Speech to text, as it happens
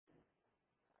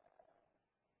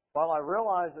While I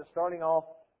realize that starting off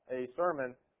a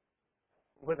sermon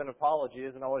with an apology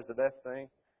isn't always the best thing,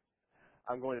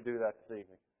 I'm going to do that this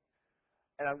evening.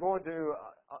 And I'm going to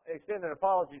extend an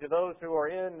apology to those who are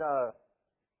in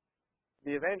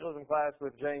the evangelism class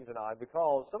with James and I,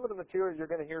 because some of the material you're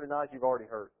going to hear tonight you've already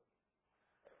heard.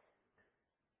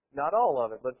 Not all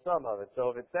of it, but some of it. So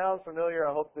if it sounds familiar,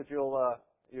 I hope that you'll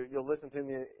listen to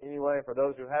me anyway. For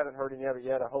those who haven't heard any of it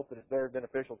yet, I hope that it's very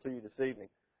beneficial to you this evening.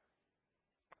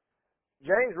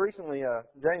 James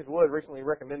Wood recently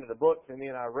recommended a book to me,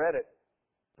 and I read it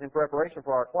in preparation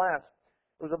for our class.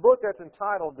 It was a book that's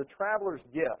entitled The Traveler's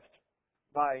Gift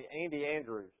by Andy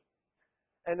Andrews.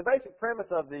 And the basic premise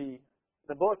of the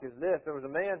book is this. There was a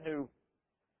man who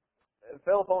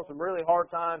fell upon some really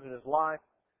hard times in his life,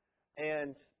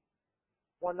 and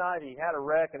one night he had a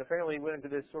wreck, and apparently he went into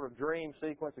this sort of dream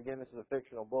sequence. Again, this is a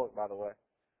fictional book, by the way.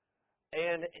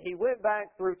 And he went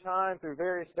back through time, through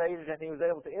various stages, and he was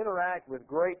able to interact with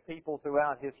great people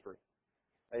throughout history.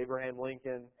 Abraham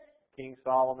Lincoln, King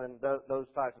Solomon, those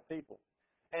types of people.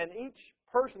 And each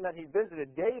person that he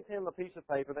visited gave him a piece of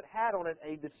paper that had on it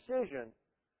a decision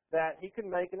that he could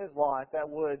make in his life that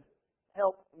would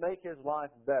help make his life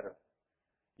better.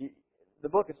 The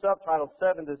book is subtitled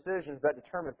 7 Decisions That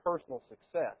Determine Personal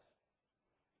Success.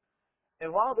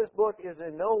 And while this book is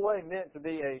in no way meant to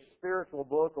be a spiritual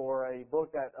book or a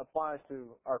book that applies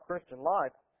to our Christian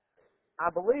life, I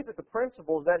believe that the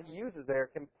principles that he uses there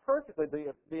can perfectly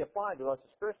be applied to us as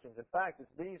Christians. In fact, it's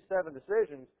these 7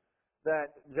 decisions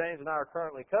that James and I are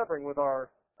currently covering with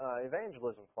our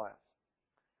evangelism class.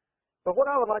 But what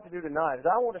I would like to do tonight is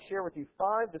I want to share with you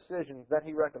 5 decisions that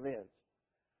he recommends.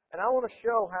 And I want to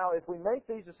show how if we make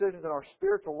these decisions in our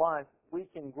spiritual life, we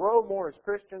can grow more as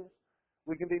Christians,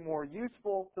 we can be more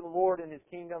useful to the Lord in His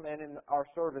kingdom and in our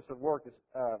service of work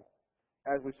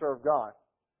as we serve God.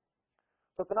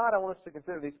 So tonight I want us to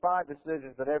consider these 5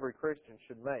 decisions that every Christian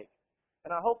should make.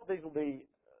 And I hope that these will be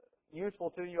useful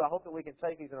to you. I hope that we can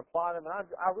take these and apply them. And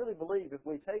I really believe if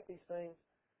we take these things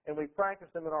and we practice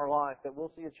them in our life, that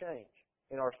we'll see a change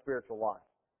in our spiritual life.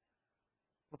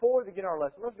 Before we begin our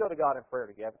lesson, let's go to God in prayer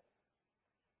together.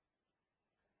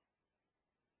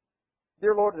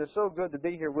 Dear Lord, it is so good to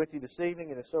be here with you this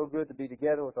evening. It is so good to be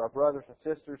together with our brothers and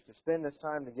sisters, to spend this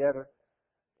time together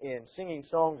in singing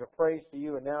songs of praise to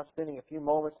you, and now spending a few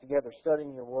moments together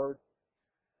studying your word.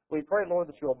 We pray, Lord,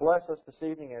 that you will bless us this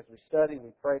evening as we study.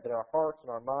 We pray that our hearts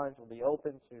and our minds will be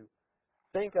open to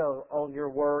think on your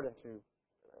word and to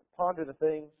ponder the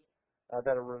things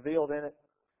that are revealed in it.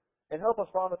 And help us,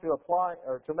 Father, to apply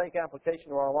or to make application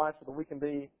to our lives so that we can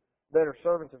be better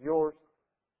servants of yours,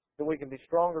 that we can be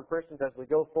stronger Christians as we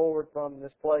go forward from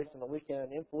this place, and that we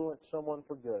can influence someone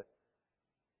for good.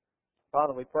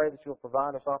 Father, we pray that you will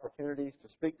provide us opportunities to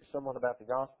speak to someone about the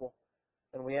gospel,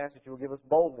 and we ask that you will give us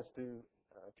boldness to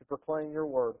proclaim your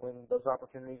word when those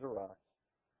opportunities arise.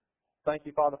 Thank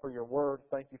you, Father, for your word.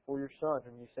 Thank you for your Son,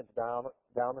 whom you sent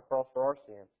down the cross for our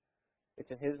sins. It's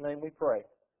in His name we pray.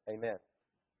 Amen.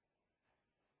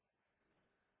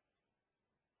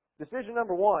 Decision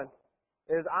number 1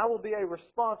 is I will be a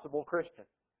responsible Christian.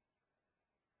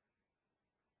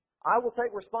 I will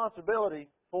take responsibility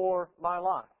for my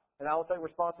life, and I will take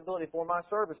responsibility for my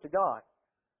service to God.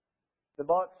 The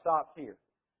buck stops here.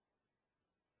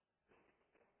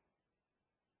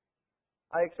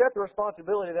 I accept the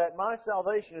responsibility that my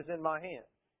salvation is in my hands.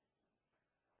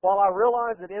 While I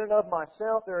realize that in and of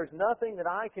myself there is nothing that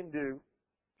I can do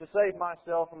to save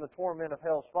myself from the torment of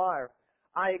hell's fire,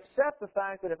 I accept the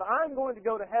fact that if I'm going to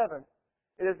go to heaven,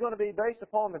 it is going to be based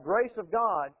upon the grace of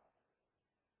God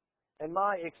and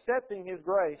my accepting His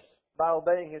grace by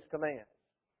obeying His commands.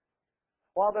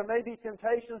 While there may be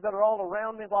temptations that are all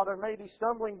around me, while there may be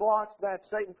stumbling blocks that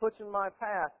Satan puts in my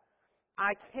path,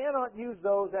 I cannot use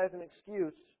those as an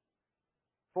excuse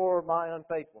for my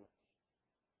unfaithfulness.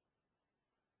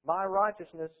 My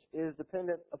righteousness is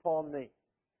dependent upon me.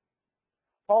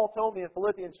 Paul told me in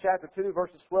Philippians chapter 2,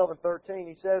 verses 12 and 13,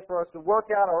 he says for us to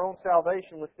work out our own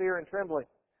salvation with fear and trembling.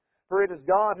 For it is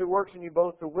God who works in you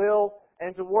both to will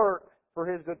and to work for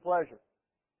His good pleasure.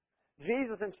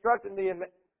 Jesus instructed me in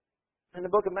the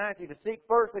book of Matthew to seek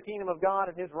first the kingdom of God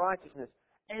and His righteousness.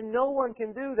 And no one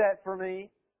can do that for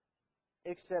me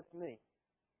except me.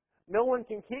 No one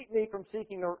can keep me from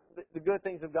seeking the good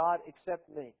things of God except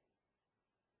me.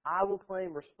 I will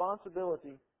claim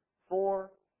responsibility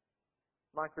for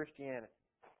my Christianity.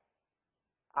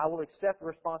 I will accept the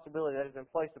responsibility that has been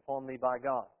placed upon me by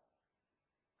God.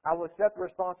 I will accept the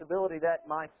responsibility that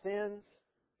my sins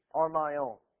are my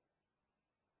own.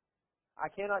 I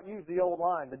cannot use the old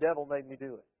line, the devil made me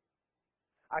do it.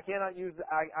 I cannot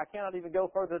even go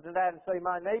further than that and say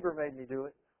my neighbor made me do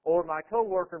it, or my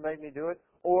coworker made me do it,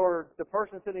 or the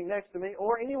person sitting next to me,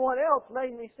 or anyone else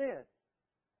made me sin.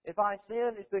 If I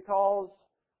sin, it's because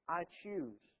I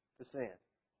choose to sin.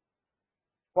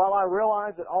 While I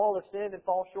realize that all have sinned and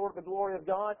fall short of the glory of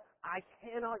God, I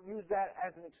cannot use that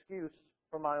as an excuse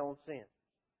for my own sin.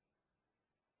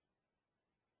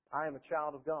 I am a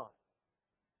child of God.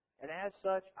 And as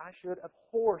such, I should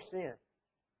abhor sin.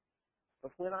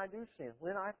 But when I do sin,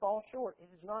 when I fall short, it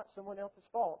is not someone else's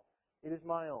fault. It is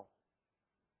my own.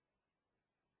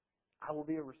 I will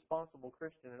be a responsible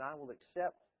Christian, and I will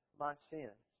accept my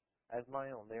sins as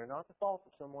my own. They are not the fault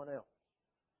of someone else.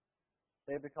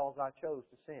 They are because I chose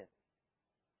to sin.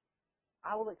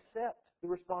 I will accept the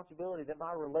responsibility that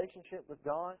my relationship with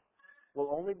God will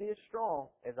only be as strong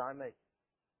as I make it.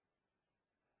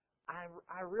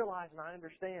 I realize and I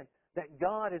understand that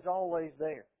God is always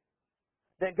there.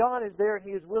 That God is there and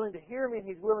He is willing to hear me and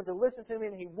He's willing to listen to me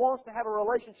and He wants to have a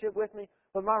relationship with me,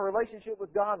 but my relationship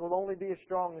with God will only be as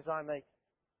strong as I make it.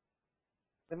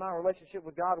 And my relationship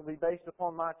with God will be based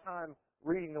upon my time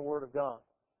reading the Word of God.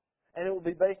 And it will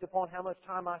be based upon how much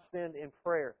time I spend in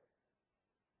prayer.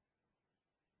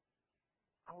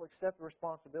 I will accept the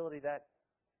responsibility that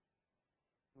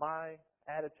my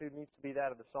attitude needs to be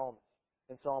that of the psalmist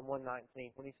in Psalm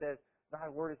 119 when he says, Thy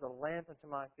Word is a lamp unto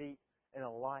my feet and a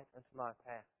light unto my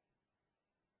path.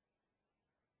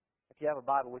 If you have a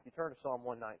Bible with you, turn to Psalm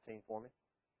 119 for me.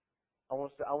 I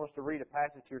want us to read a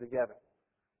passage here together.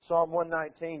 Psalm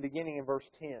 119, beginning in verse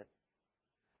 10.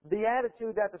 The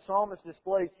attitude that the psalmist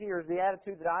displays here is the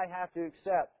attitude that I have to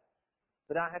accept,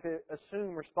 that I have to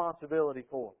assume responsibility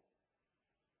for.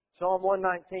 Psalm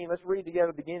 119, let's read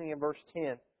together beginning in verse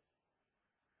 10.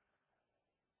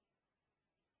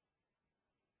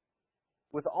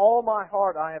 With all my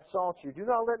heart I have sought you. Do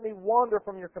not let me wander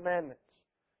from your commandments.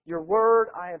 Your word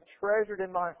I have treasured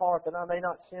in my heart, that I may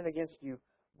not sin against you.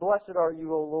 Blessed are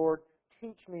you, O Lord.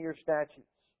 Teach me your statutes.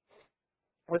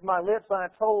 With my lips I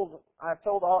have told of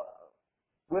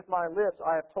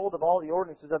all the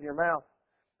ordinances of your mouth.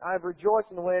 I have rejoiced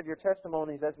in the way of your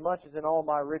testimonies as much as in all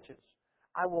my riches.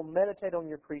 I will meditate on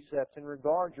your precepts and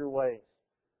regard your ways.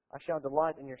 I shall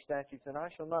delight in your statutes, and I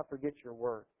shall not forget your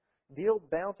word. Deal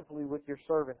bountifully with your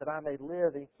servant, that I may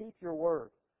live and keep your word.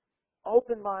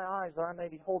 Open my eyes, that I may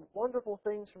behold wonderful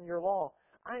things from your law.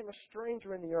 I am a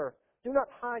stranger in the earth. Do not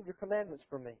hide your commandments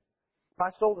from me. My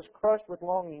soul is crushed with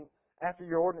longing after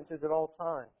your ordinances at all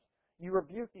times. You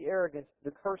rebuke the arrogant,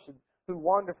 the cursed, who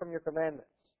wander from your commandments.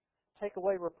 Take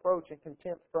away reproach and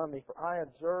contempt from me, for I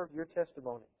observe your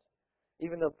testimonies.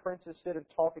 Even though princes sit and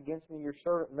talk against me, your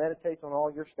servant meditates on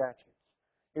all your statutes.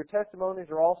 Your testimonies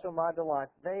are also my delight.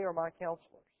 They are my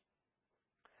counselors.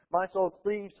 My soul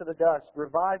cleaves to the dust.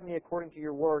 Revive me according to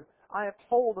your word. I have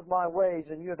told of my ways,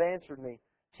 and you have answered me.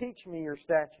 Teach me your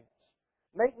statutes.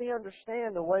 Make me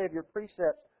understand the way of your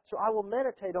precepts, so I will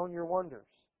meditate on your wonders.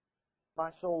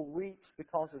 My soul weeps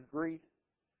because of grief.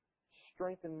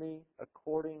 Strengthen me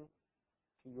according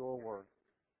to your word.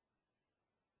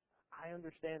 I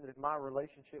understand that if my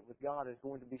relationship with God is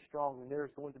going to be strong, then there's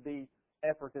going to be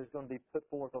effort that is going to be put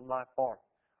forth on my part.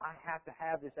 I have to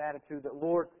have this attitude that,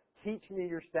 Lord, teach me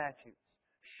your statutes.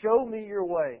 Show me your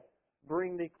way.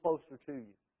 Bring me closer to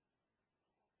you.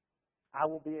 I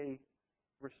will be a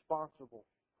responsible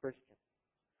Christian.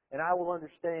 And I will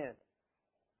understand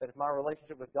that if my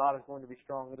relationship with God is going to be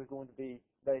strong, it is going to be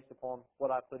based upon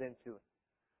what I put into it.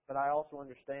 But I also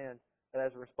understand that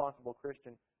as a responsible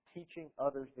Christian, teaching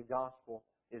others the gospel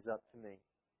is up to me.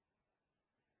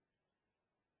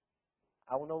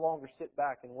 I will no longer sit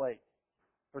back and wait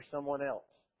for someone else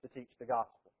to teach the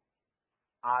gospel.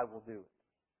 I will do it.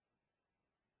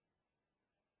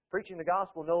 Preaching the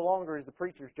gospel no longer is the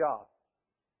preacher's job.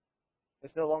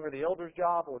 It's no longer the elder's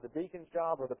job or the deacon's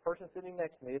job or the person sitting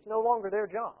next to me. It's no longer their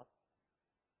job.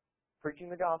 Preaching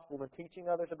the gospel and teaching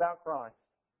others about Christ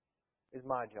is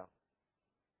my job.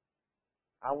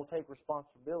 I will take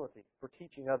responsibility for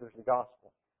teaching others the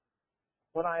gospel.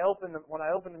 When I open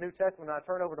the New Testament, I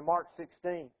turn over to Mark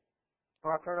 16,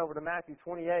 or I turn over to Matthew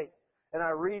 28, and I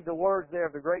read the words there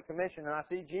of the Great Commission, and I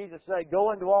see Jesus say,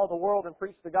 "Go into all the world and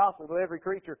preach the gospel to every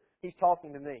creature." He's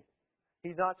talking to me.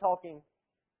 He's not talking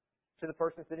to the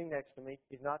person sitting next to me.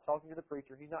 He's not talking to the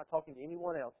preacher. He's not talking to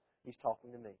anyone else. He's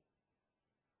talking to me.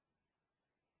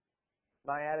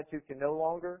 My attitude will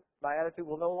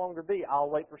no longer be, I'll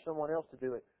wait for someone else to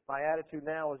do it. My attitude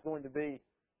now is going to be,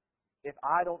 if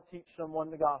I don't teach someone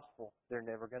the gospel, they're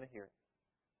never going to hear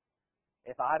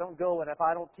it. If I don't go and if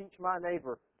I don't teach my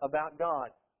neighbor about God,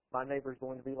 my neighbor is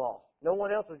going to be lost. No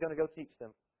one else is going to go teach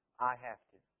them. I have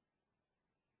to.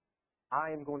 I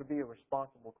am going to be a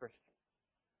responsible Christian.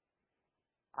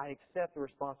 I accept the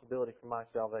responsibility for my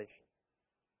salvation.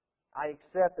 I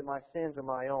accept that my sins are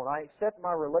my own. I accept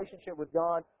my relationship with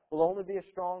God will only be as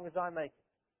strong as I make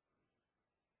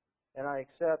it. And I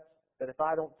accept that if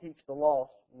I don't teach the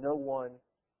lost, no one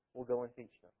will go and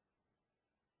teach them.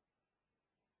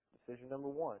 Decision number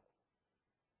one.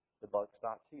 The buck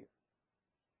stops here.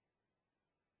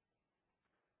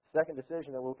 The second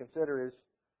decision that we'll consider is,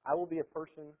 I will be a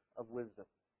person of wisdom.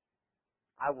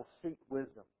 I will seek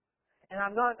wisdom. And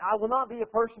I will not be a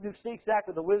person who seeks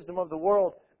after the wisdom of the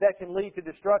world that can lead to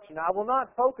destruction. I will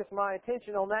not focus my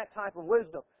attention on that type of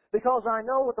wisdom, because I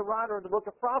know what the writer of the book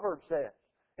of Proverbs says.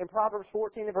 In Proverbs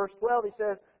 14 and verse 12, he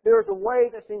says, there is a way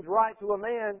that seems right to a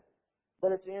man,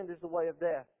 but its end is the way of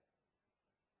death.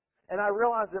 And I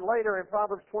realized that later in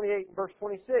Proverbs 28 and verse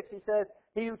 26, he says,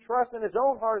 he who trusts in his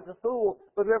own heart is a fool,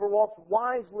 but whoever walks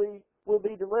wisely will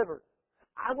be delivered.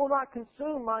 I will not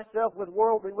consume myself with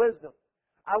worldly wisdom.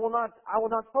 I will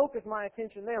not focus my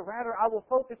attention there. Rather, I will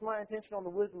focus my attention on the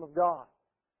wisdom of God.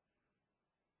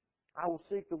 I will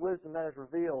seek the wisdom that is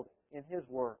revealed in His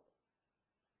Word.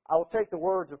 I will take the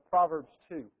words of Proverbs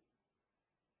 2,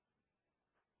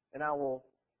 and I will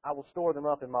store them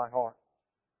up in my heart.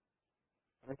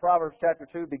 In Proverbs chapter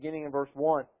 2, beginning in verse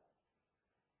 1,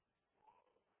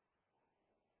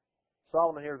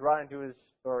 Solomon here is writing to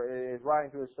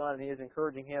his son, and he is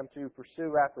encouraging him to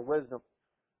pursue after wisdom.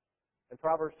 In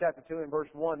Proverbs chapter 2 and verse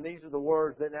 1, these are the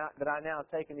words that I now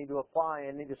take and need to apply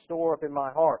and need to store up in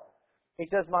my heart. He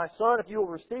says, my son, if you will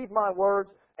receive my words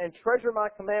and treasure my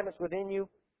commandments within you,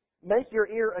 make your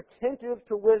ear attentive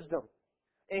to wisdom.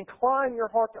 Incline your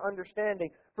heart to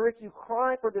understanding. For if you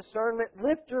cry for discernment,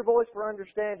 lift your voice for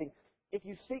understanding. If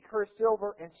you seek her as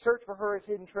silver and search for her as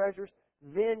hidden treasures,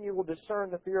 then you will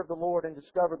discern the fear of the Lord and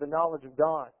discover the knowledge of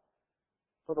God.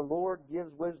 For the Lord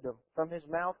gives wisdom. From His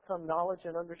mouth come knowledge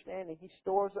and understanding. He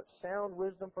stores up sound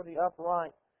wisdom for the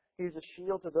upright. He is a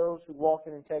shield to those who walk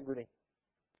in integrity,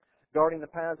 guarding the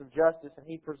paths of justice, and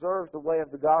He preserves the way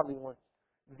of the godly ones.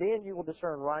 Then you will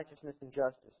discern righteousness and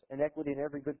justice, and equity in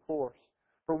every good course.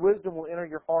 For wisdom will enter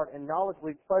your heart, and knowledge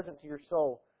will be pleasant to your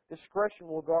soul. Discretion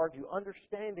will guard you.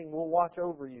 Understanding will watch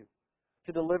over you,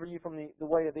 to deliver you from the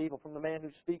way of evil, from the man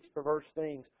who speaks perverse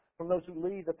things, from those who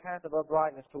leave the path of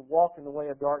uprightness, to walk in the way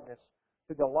of darkness,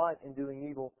 to delight in doing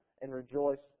evil, and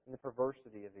rejoice in the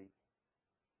perversity of evil.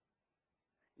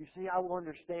 You see, I will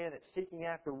understand that seeking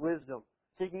after wisdom,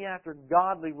 seeking after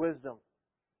godly wisdom,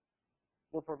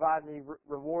 will provide me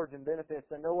rewards and benefits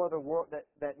that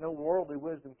no worldly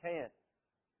wisdom can.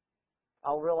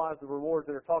 I'll realize the rewards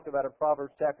that are talked about in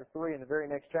Proverbs chapter 3 in the very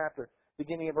next chapter,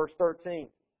 beginning in verse 13.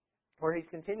 Where he's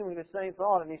continuing the same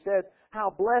thought, and he says,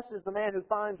 how blessed is the man who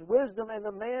finds wisdom and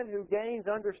the man who gains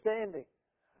understanding.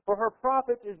 For her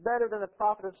profit is better than the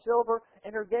profit of silver,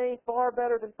 and her gain far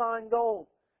better than fine gold.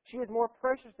 She is more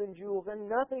precious than jewels, and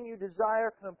nothing you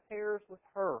desire compares with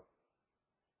her.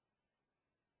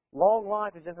 Long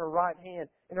life is in her right hand.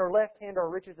 In her left hand are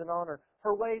riches and honor.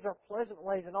 Her ways are pleasant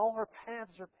ways, and all her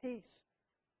paths are peace.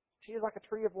 She is like a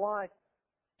tree of life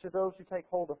to those who take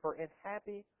hold of her, and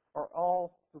happy are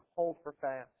all who hold her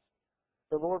fast.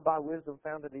 The Lord by wisdom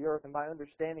founded the earth, and by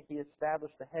understanding He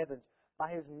established the heavens.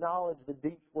 By His knowledge the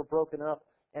deeps were broken up,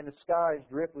 and the skies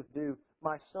drip with dew.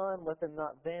 My son, let them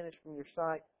not vanish from your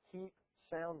sight. Keep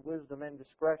sound wisdom and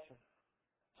discretion,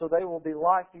 so they will be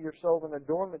life to your soul and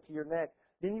adornment to your neck.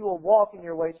 Then you will walk in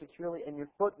your way securely, and your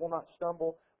foot will not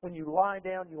stumble. When you lie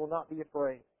down, you will not be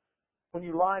afraid. When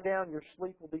you lie down, your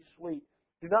sleep will be sweet.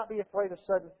 Do not be afraid of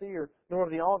sudden fear, nor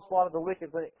of the onslaught of the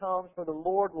wicked when it comes, for the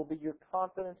Lord will be your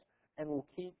confidence and will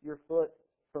keep your foot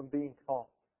from being caught.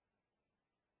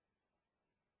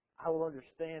 I will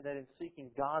understand that in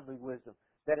seeking godly wisdom,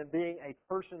 that in being a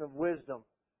person of wisdom,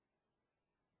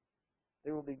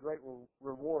 there will be great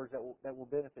rewards that will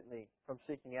benefit me from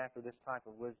seeking after this type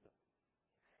of wisdom.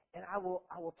 And I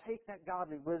will take that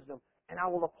godly wisdom and I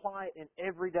will apply it in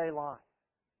everyday life.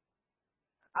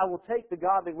 I will take the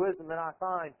godly wisdom that I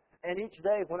find, and each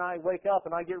day when I wake up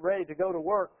and I get ready to go to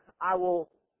work, I will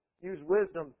use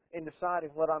wisdom in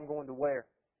deciding what I'm going to wear.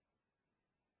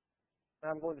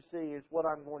 And I'm going to see, is what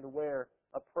I'm going to wear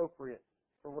appropriate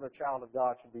for what a child of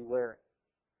God should be wearing.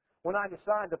 When I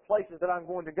decide the places that I'm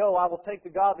going to go, I will take the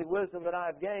godly wisdom that I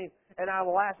have gained, and I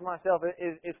will ask myself,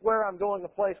 is where I'm going a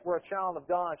place where a child of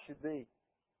God should be?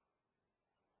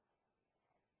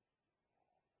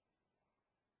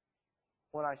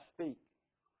 When I speak,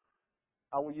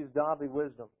 I will use godly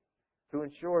wisdom to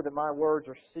ensure that my words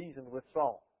are seasoned with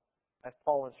salt, as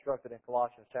Paul instructed in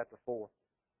Colossians chapter 4.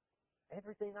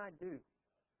 Everything I do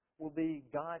will be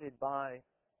guided by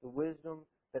the wisdom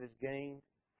that is gained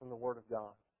from the Word of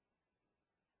God.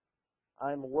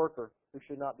 I am a worker who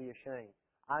should not be ashamed.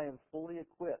 I am fully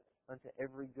equipped unto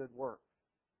every good work.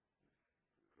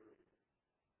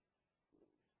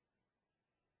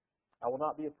 I will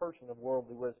not be a person of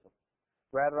worldly wisdom.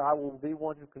 Rather, I will be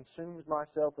one who consumes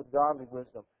myself with godly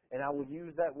wisdom, and I will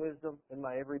use that wisdom in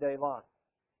my everyday life.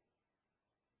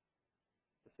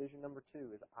 Decision number 2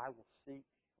 is I will seek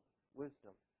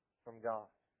wisdom from God.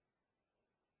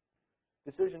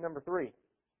 Decision number 3,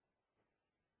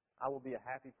 I will be a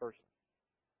happy person.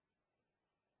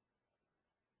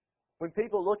 When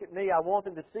people look at me, I want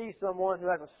them to see someone who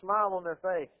has a smile on their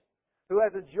face, who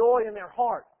has a joy in their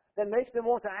heart that makes them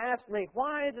want to ask me,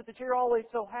 why is it that you're always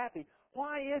so happy?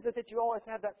 Why is it that you always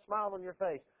have that smile on your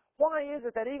face? Why is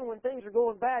it that even when things are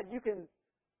going bad, you can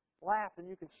laugh and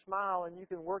you can smile and you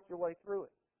can work your way through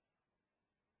it?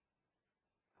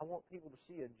 I want people to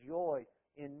see a joy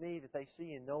in me that they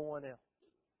see in no one else.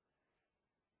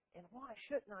 And why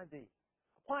shouldn't I be?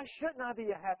 Why shouldn't I be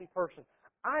a happy person?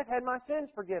 I've had my sins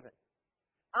forgiven.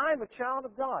 I'm a child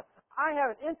of God. I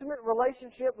have an intimate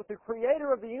relationship with the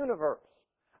Creator of the universe.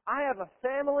 I have a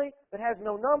family that has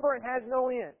no number and has no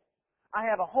end. I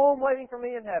have a home waiting for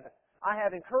me in heaven. I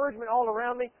have encouragement all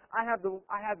around me. I have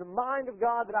the mind of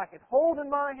God that I can hold in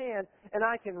my hand, and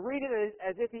I can read it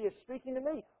as if He is speaking to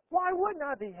me. Why wouldn't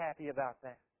I be happy about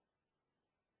that?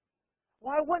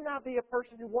 Why wouldn't I be a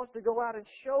person who wants to go out and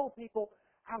show people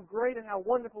how great and how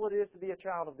wonderful it is to be a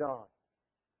child of God?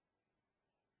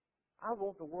 I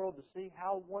want the world to see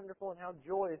how wonderful and how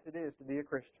joyous it is to be a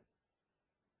Christian.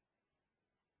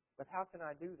 But how can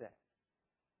I do that?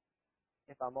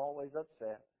 If I'm always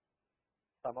upset,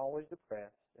 if I'm always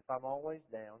depressed, if I'm always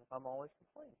down, if I'm always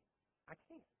complaining. I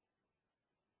can't.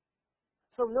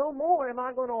 So no more am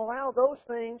I going to allow those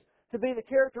things to be the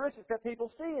characteristics that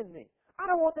people see in me. I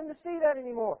don't want them to see that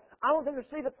anymore. I want them to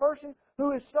see the person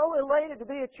who is so elated to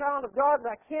be a child of God that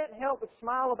I can't help but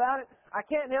smile about it. I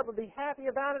can't help but be happy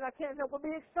about it. I can't help but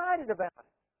be excited about it.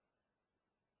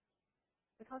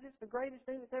 Because it's the greatest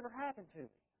thing that's ever happened to me.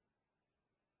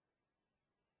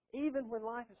 Even when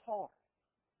life is hard.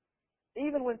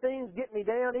 Even when things get me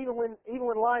down, even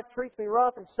when life treats me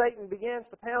rough and Satan begins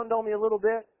to pound on me a little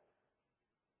bit,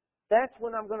 that's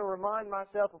when I'm going to remind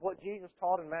myself of what Jesus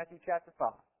taught in Matthew chapter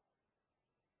 5.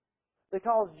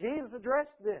 Because Jesus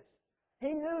addressed this.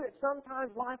 He knew that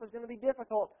sometimes life was going to be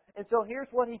difficult. And so here's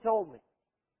what He told me.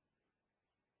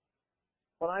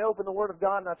 When I open the Word of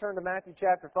God and I turn to Matthew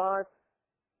chapter 5,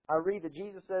 I read that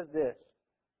Jesus says this.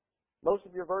 Most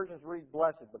of your versions read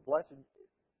blessed, but blessed,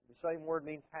 the same word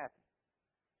means happy.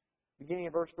 Beginning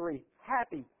of verse 3,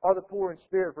 happy are the poor in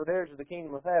spirit, for theirs is the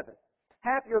kingdom of heaven.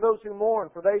 Happy are those who mourn,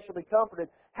 for they shall be comforted.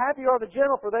 Happy are the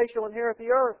gentle, for they shall inherit the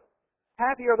earth.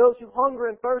 Happy are those who hunger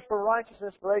and thirst for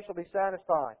righteousness, for they shall be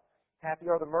satisfied. Happy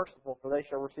are the merciful, for they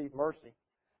shall receive mercy.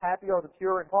 Happy are the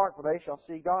pure in heart, for they shall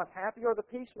see God. Happy are the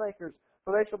peacemakers,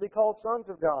 for they shall be called sons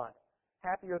of God.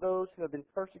 Happy are those who have been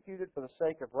persecuted for the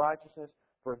sake of righteousness,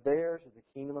 for theirs is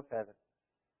the kingdom of heaven.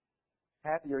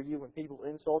 Happy are you when people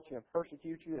insult you and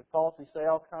persecute you and falsely say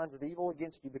all kinds of evil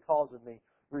against you because of me.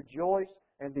 Rejoice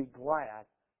and be glad,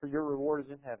 for your reward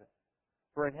is in heaven.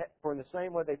 For in the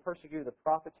same way they persecuted the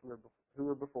prophets who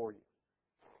were before you.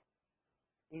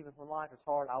 Even when life is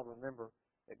hard, I'll remember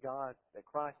that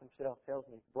Christ Himself tells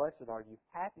me, blessed are you,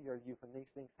 happy are you when these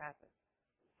things happen,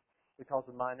 because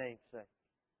of my name's sake.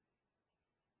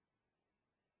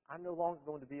 I'm no longer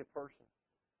going to be a person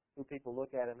who people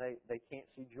look at and they can't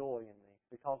see joy in me,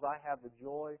 because I have the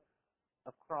joy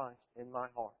of Christ in my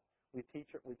heart. We teach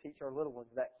our little ones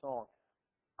that song,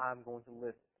 I'm going to live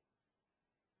it.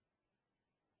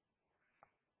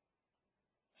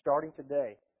 Starting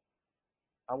today,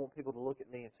 I want people to look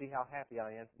at me and see how happy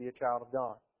I am to be a child of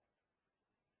God.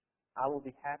 I will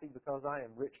be happy because I am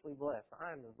richly blessed.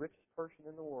 I am the richest person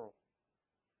in the world.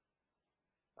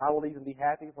 I will even be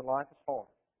happy when life is hard.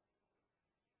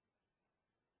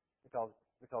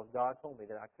 Because God told me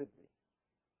that I could be.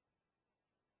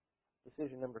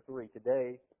 Decision number 3.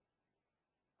 Today,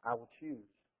 I will choose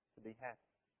to be happy.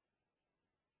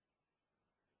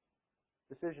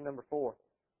 Decision number 4.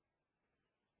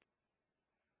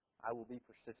 I will be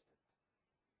persistent.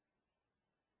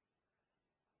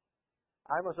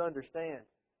 I must understand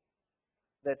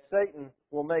that Satan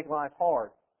will make life hard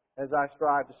as I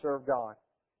strive to serve God.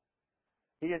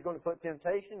 He is going to put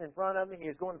temptation in front of me. He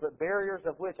is going to put barriers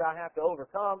of which I have to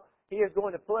overcome. He is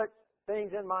going to put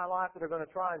things in my life that are going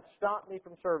to try and stop me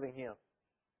from serving Him.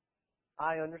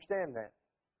 I understand that.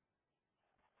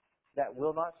 That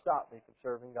will not stop me from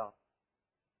serving God.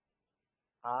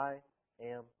 I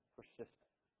am persistent.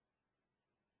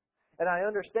 And I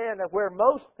understand that where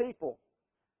most people,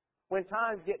 when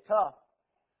times get tough,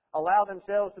 allow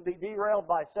themselves to be derailed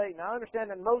by Satan. I understand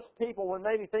that most people, when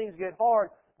maybe things get hard,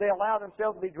 they allow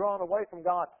themselves to be drawn away from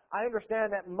God. I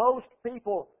understand that most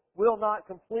people will not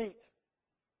complete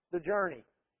the journey.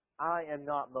 I am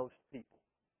not most people.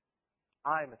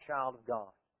 I am a child of God.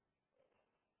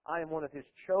 I am one of His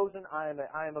chosen. I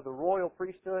am of the royal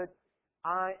priesthood.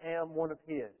 I am one of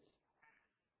His.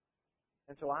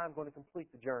 And so I am going to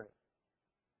complete the journey.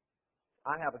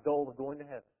 I have a goal of going to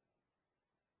heaven.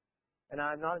 And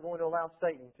I'm not going to allow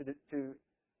Satan to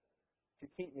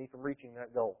keep me from reaching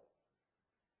that goal.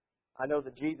 I know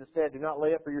that Jesus said, "Do not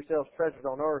lay up for yourselves treasures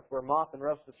on earth where moth and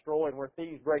rust destroy and where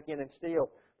thieves break in and steal,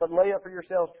 but lay up for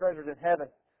yourselves treasures in heaven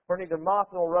where neither moth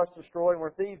nor rust destroy and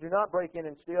where thieves do not break in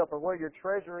and steal. For where your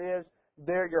treasure is,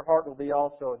 there your heart will be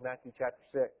also," in Matthew chapter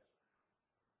 6.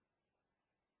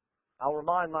 I'll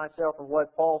remind myself of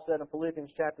what Paul said in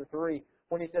Philippians chapter 3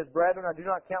 when he says, "Brethren, I do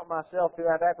not count myself to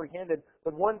have apprehended,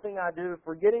 but one thing I do,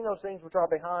 forgetting those things which are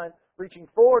behind, reaching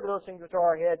forward to those things which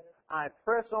are ahead, I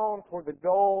press on toward the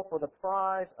goal for the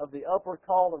prize of the upward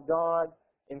call of God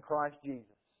in Christ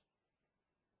Jesus."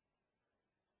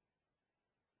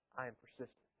 I am persistent.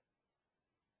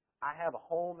 I have a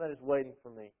home that is waiting for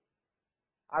me.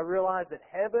 I realize that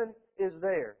heaven is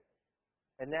there,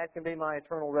 and that can be my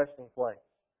eternal resting place.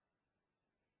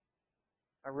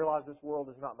 I realize this world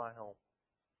is not my home.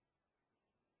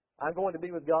 I'm going to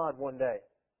be with God one day.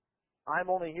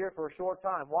 I'm only here for a short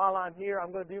time. While I'm here,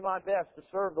 I'm going to do my best to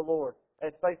serve the Lord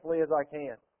as faithfully as I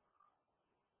can.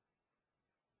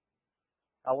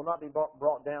 I will not be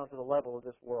brought down to the level of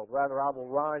this world. Rather, I will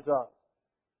rise up.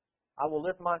 I will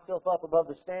lift myself up above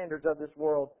the standards of this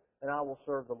world, and I will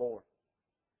serve the Lord.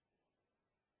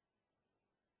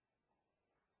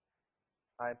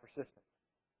 I am persistent.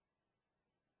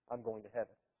 I'm going to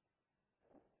heaven.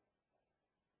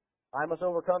 I must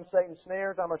overcome Satan's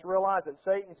snares. I must realize that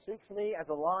Satan seeks me as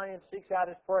a lion seeks out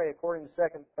his prey, according to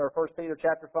 1 Peter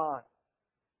chapter 5.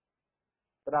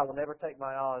 But I will never take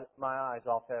my eyes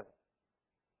off heaven.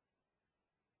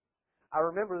 I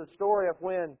remember the story of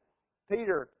when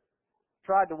Peter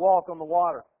tried to walk on the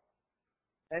water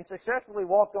and successfully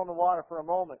walked on the water for a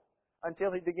moment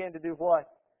until he began to do what?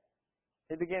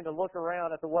 He began to look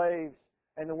around at the waves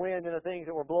and the wind and the things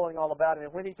that were blowing all about him.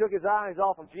 And when he took his eyes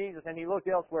off of Jesus and he looked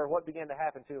elsewhere, what began to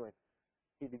happen to him?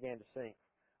 He began to sink.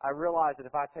 I realized that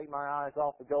if I take my eyes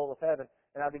off the goal of heaven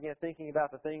and I begin thinking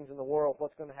about the things in the world,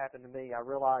 what's going to happen to me? I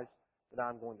realize that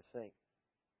I'm going to sink.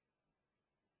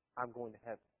 I'm going to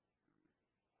heaven.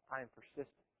 I am persistent.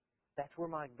 That's where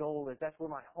my goal is. That's where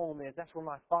my home is. That's where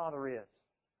my Father is.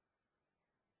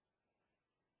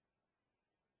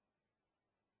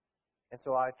 And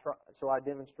so I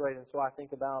demonstrate, and so I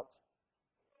think about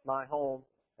my home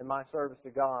and my service to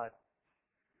God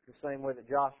the same way that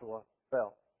Joshua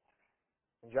felt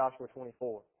in Joshua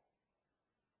 24,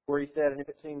 where he said, "And if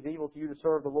it seems evil to you to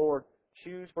serve the Lord,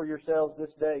 choose for yourselves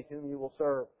this day whom you will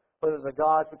serve, whether the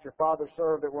gods which your fathers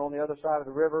served that were on the other side of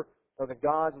the river, or the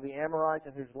gods of the Amorites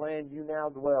in whose land you now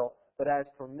dwell. But as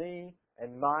for me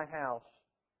and my house,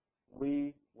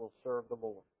 we will serve the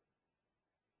Lord."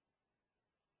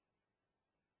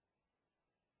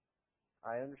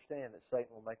 I understand that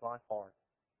Satan will make life hard.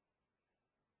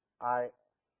 I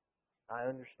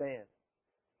understand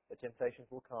that temptations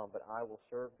will come, but I will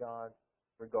serve God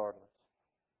regardless.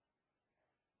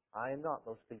 I am not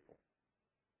those people.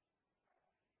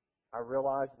 I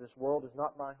realize that this world is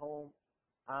not my home.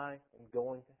 I am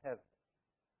going to heaven.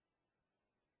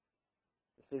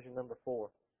 Decision number 4.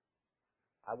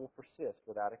 I will persist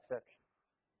without exception.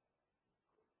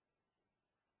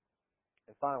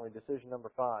 And finally, decision number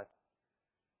 5.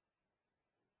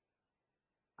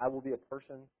 I will be a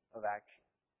person of action.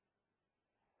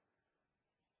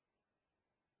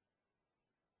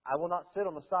 I will not sit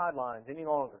on the sidelines any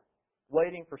longer,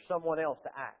 waiting for someone else to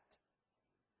act.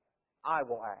 I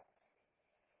will act.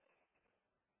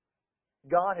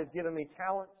 God has given me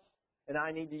talents, and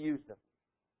I need to use them.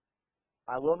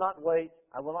 I will not wait.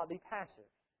 I will not be passive.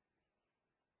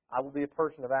 I will be a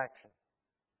person of action.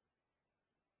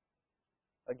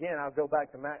 Again, I'll go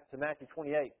back to Matthew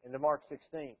 28 and to Mark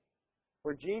 16,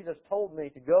 where Jesus told me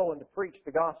to go and to preach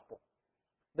the gospel.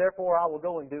 Therefore, I will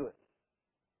go and do it.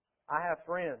 I have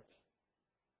friends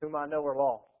whom I know are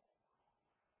lost.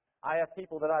 I have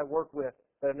people that I work with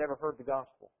that have never heard the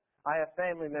gospel. I have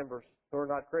family members who are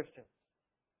not Christians.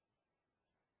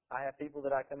 I have people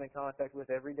that I come in contact with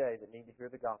every day that need to hear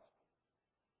the gospel.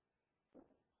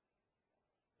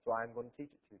 So I am going to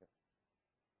teach it to them.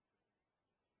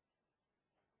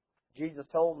 Jesus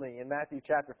told me in Matthew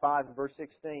chapter 5 and verse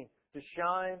 16 to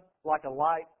shine like a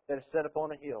light that is set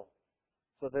upon a hill.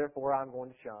 So therefore I'm going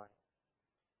to shine.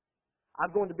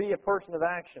 I'm going to be a person of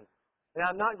action. And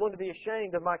I'm not going to be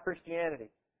ashamed of my Christianity.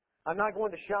 I'm not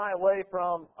going to shy away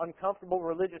from uncomfortable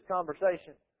religious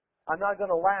conversation. I'm not going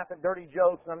to laugh at dirty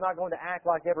jokes, and I'm not going to act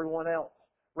like everyone else.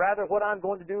 Rather, what I'm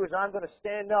going to do is I'm going to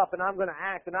stand up and I'm going to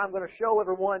act and I'm going to show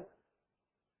everyone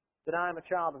that I am a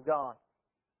child of God.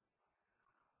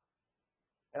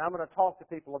 And I'm going to talk to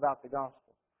people about the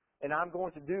gospel. And I'm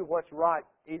going to do what's right,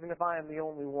 even if I am the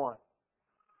only one.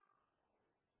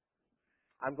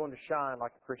 I'm going to shine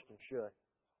like a Christian should.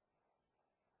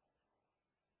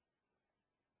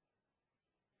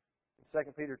 In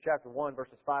 2 Peter chapter 1,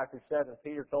 verses 5 through 7,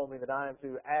 Peter told me that I am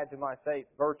to add to my faith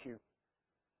virtue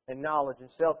and knowledge and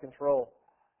self-control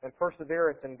and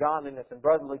perseverance and godliness and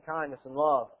brotherly kindness and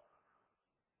love.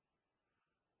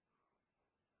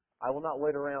 I will not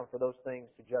wait around for those things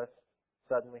to just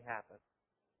suddenly happen.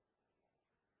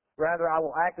 Rather, I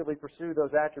will actively pursue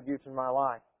those attributes in my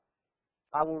life.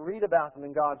 I will read about them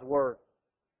in God's Word.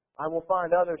 I will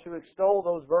find others who extol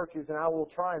those virtues, and I will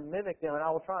try and mimic them, and I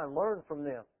will try and learn from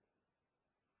them.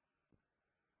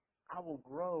 I will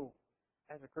grow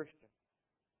as a Christian.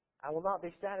 I will not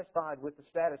be satisfied with the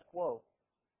status quo.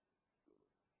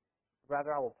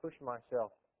 Rather, I will push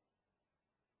myself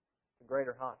to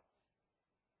greater heights,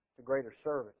 to greater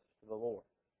service to the Lord.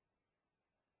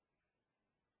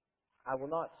 I will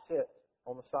not sit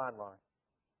on the sideline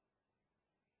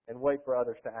and wait for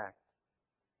others to act.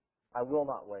 I will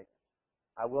not wait.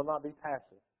 I will not be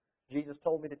passive. Jesus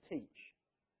told me to teach,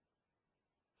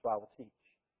 so I will teach.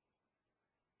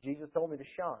 Jesus told me to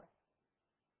shine,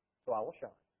 so I will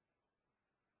shine.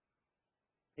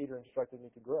 Peter instructed me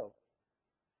to grow,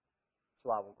 so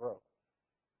I will grow.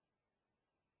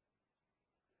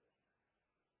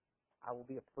 I will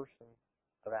be a person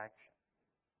of action.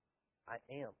 I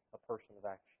am a person of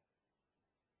action.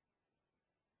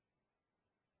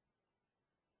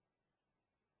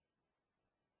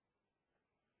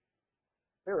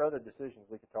 There are other decisions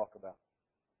we could talk about.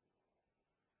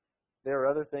 There are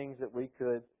other things that we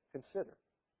could consider.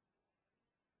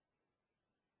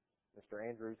 Mr.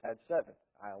 Andrews had 7.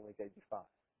 I only gave you 5.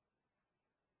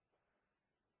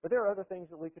 But there are other things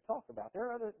that we could talk about. There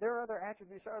are other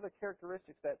attributes, there are other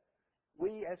characteristics that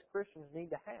we as Christians need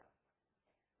to have.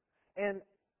 And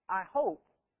I hope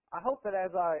that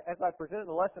as I presented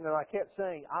the lesson and I kept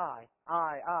saying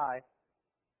I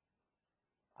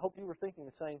hope you were thinking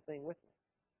the same thing with me.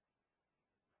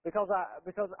 Because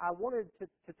I wanted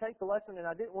to take the lesson and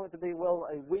I didn't want it to be, well,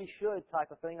 a we should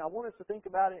type of thing. I wanted to think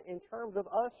about it in terms of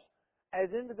us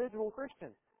as individual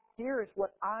Christians. Here is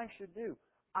what I should do.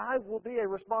 I will be a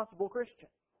responsible Christian.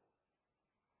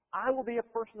 I will be a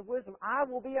person of wisdom. I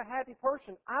will be a happy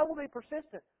person. I will be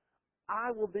persistent.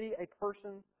 I will be a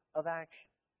person of action.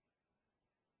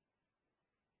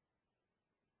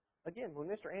 Again, when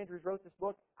Mr. Andrews wrote this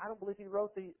book, I don't believe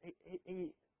he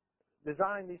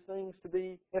designed these things to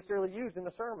be necessarily used in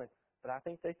the sermon, but I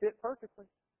think they fit perfectly.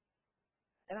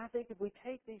 And I think if we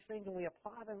take these things and we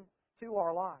apply them to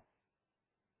our life,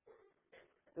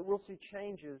 that we'll see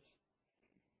changes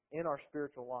in our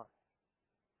spiritual life.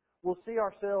 We'll see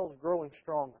ourselves growing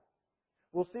stronger.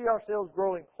 We'll see ourselves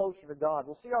growing closer to God.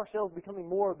 We'll see ourselves becoming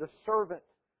more of the servant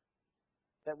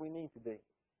that we need to be.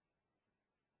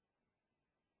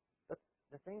 But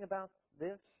the thing about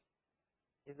this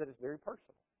is that it's very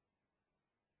personal.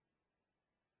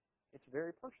 It's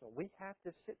very personal. We have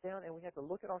to sit down and we have to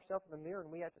look at ourselves in the mirror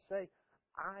and we have to say,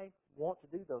 I want to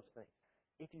do those things.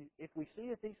 If we see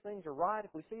that these things are right,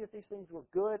 if we see that these things were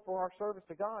good for our service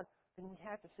to God, then we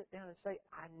have to sit down and say,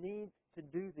 I need to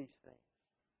do these things.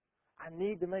 I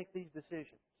need to make these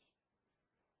decisions.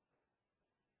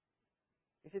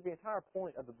 You see, the entire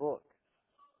point of the book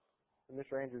that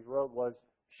Mr. Andrews wrote was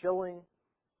showing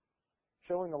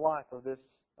the life of this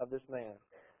man.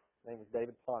 His name is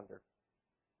David Ponder.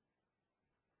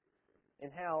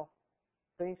 And how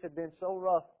things had been so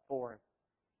rough for him.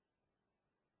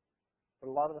 But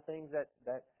a lot of the things that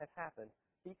had happened,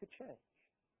 he could change.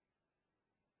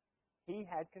 He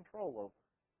had control over.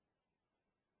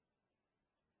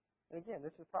 And again,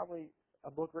 this is probably a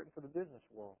book written for the business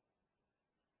world.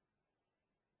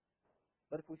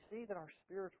 But if we see that our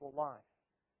spiritual life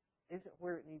isn't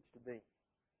where it needs to be,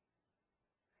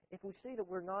 if we see that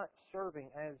we're not serving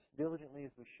as diligently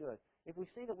as we should, if we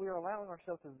see that we are allowing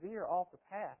ourselves to veer off the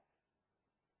path,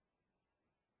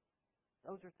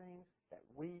 those are things that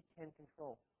we can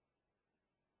control.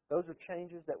 Those are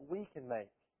changes that we can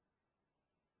make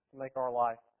to make our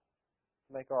life,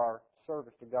 to make our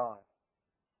service to God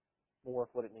more of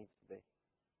what it needs to be.